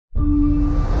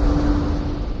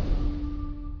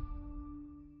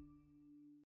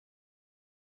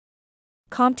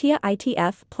CompTIA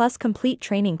ITF Plus Complete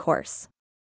Training Course.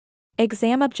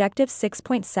 Exam Objective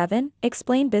 6.7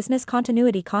 Explain Business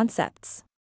Continuity Concepts.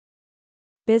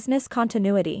 Business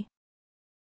continuity.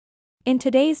 In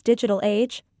today's digital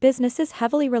age, businesses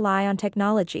heavily rely on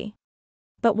technology.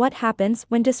 But what happens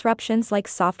when disruptions like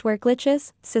software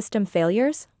glitches, system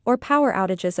failures, or power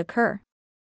outages occur?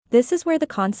 This is where the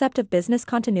concept of business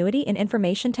continuity in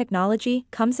information technology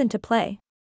comes into play.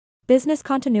 Business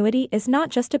continuity is not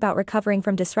just about recovering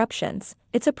from disruptions,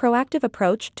 it's a proactive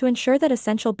approach to ensure that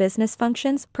essential business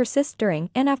functions persist during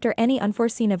and after any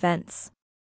unforeseen events.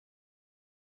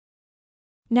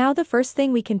 Now, the first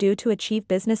thing we can do to achieve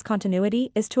business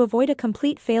continuity is to avoid a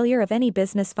complete failure of any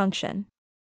business function.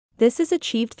 This is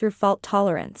achieved through fault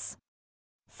tolerance.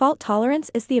 Fault tolerance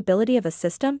is the ability of a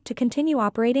system to continue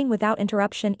operating without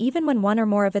interruption even when one or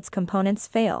more of its components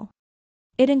fail.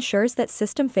 It ensures that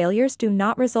system failures do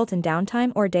not result in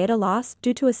downtime or data loss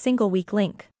due to a single weak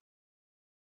link.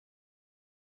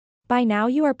 By now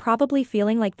you are probably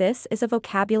feeling like this is a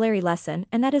vocabulary lesson,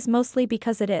 and that is mostly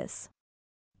because it is.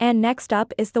 And next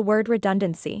up is the word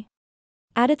redundancy.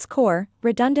 At its core,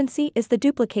 redundancy is the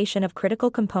duplication of critical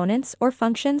components or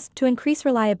functions to increase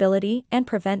reliability and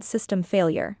prevent system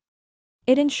failure.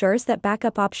 It ensures that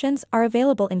backup options are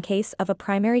available in case of a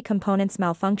primary component's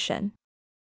malfunction.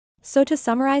 So to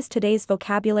summarize today's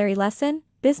vocabulary lesson,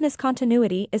 business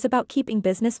continuity is about keeping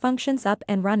business functions up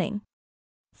and running.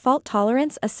 Fault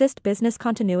tolerance assists business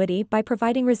continuity by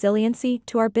providing resiliency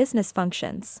to our business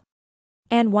functions.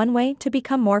 And one way to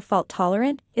become more fault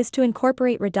tolerant is to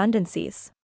incorporate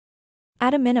redundancies.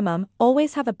 At a minimum,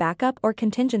 always have a backup or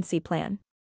contingency plan.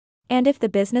 And if the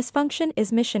business function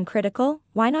is mission critical,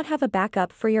 why not have a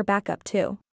backup for your backup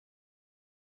too?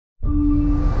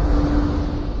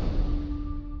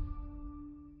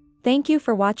 Thank you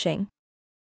for watching.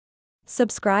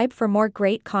 Subscribe for more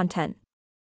great content.